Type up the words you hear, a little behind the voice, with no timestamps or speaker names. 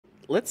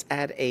let's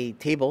add a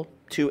table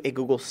to a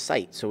Google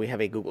site. So we have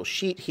a Google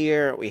Sheet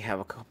here, we have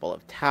a couple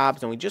of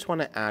tabs, and we just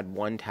want to add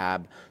one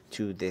tab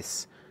to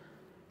this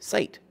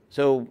site.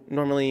 So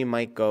normally you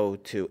might go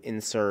to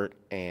Insert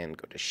and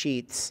go to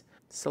Sheets,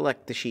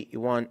 select the sheet you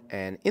want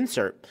and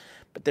insert,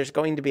 but there's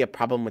going to be a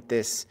problem with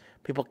this.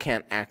 People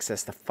can't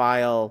access the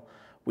file.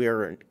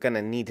 We're going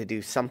to need to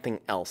do something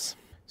else.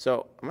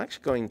 So I'm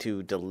actually going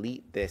to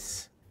delete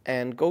this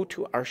and go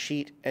to our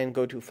sheet and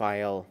go to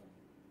File,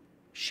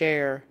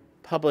 Share,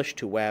 Publish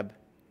to Web.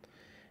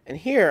 And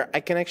here I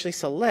can actually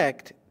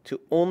select to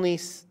only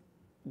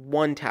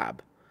one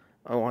tab.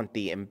 I want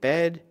the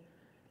Embed,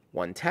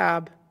 one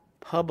tab,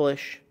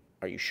 Publish.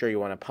 Are you sure you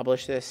want to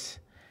publish this?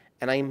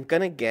 And I'm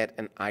going to get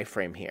an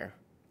iframe here.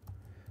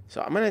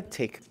 So I'm going to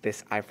take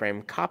this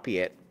iframe, copy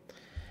it,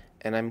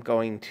 and I'm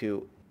going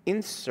to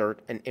insert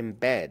an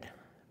embed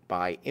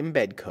by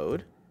embed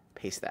code.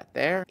 Paste that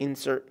there.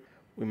 Insert.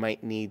 We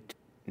might need to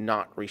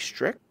not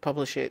restrict.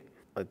 Publish it.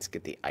 Let's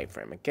get the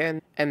iframe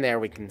again. And there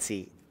we can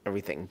see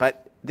everything.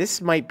 But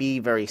this might be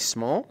very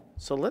small.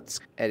 So let's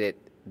edit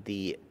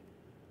the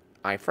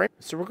iframe.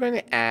 So we're going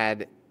to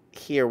add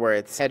here where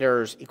it's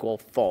headers equal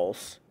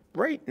false.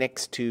 Right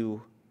next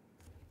to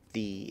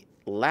the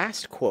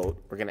last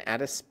quote, we're going to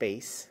add a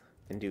space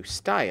and do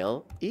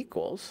style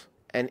equals.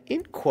 And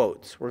in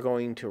quotes, we're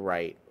going to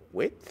write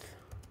width,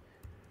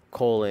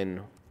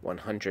 colon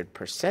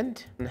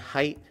 100%, and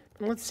height,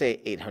 and let's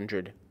say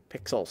 800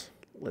 pixels.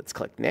 Let's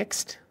click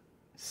next,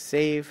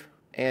 save,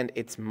 and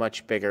it's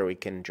much bigger. We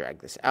can drag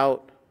this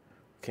out.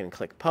 We can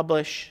click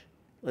publish.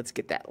 Let's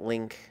get that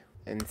link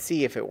and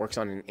see if it works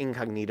on an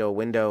incognito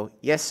window.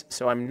 Yes,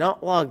 so I'm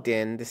not logged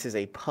in. This is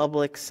a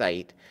public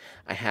site.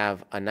 I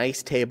have a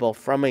nice table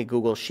from a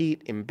Google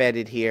Sheet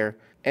embedded here.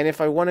 And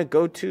if I want to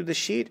go to the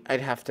sheet,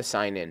 I'd have to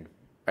sign in,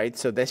 right?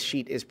 So this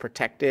sheet is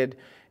protected.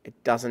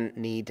 It doesn't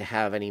need to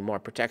have any more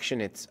protection.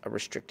 It's a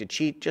restricted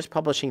sheet, just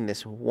publishing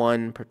this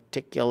one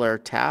particular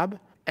tab,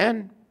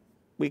 and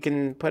we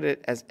can put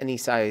it as any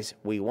size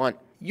we want.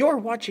 You're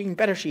watching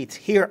Better Sheets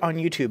here on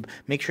YouTube.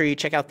 Make sure you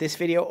check out this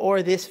video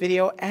or this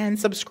video and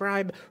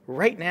subscribe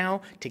right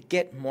now to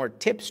get more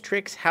tips,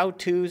 tricks,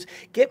 how-tos.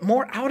 Get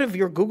more out of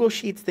your Google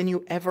Sheets than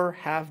you ever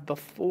have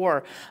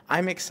before.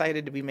 I'm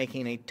excited to be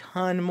making a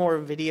ton more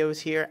videos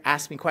here.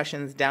 Ask me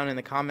questions down in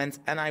the comments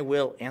and I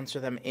will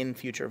answer them in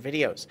future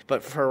videos.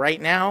 But for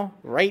right now,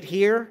 right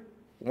here,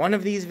 one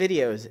of these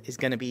videos is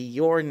going to be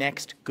your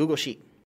next Google Sheet.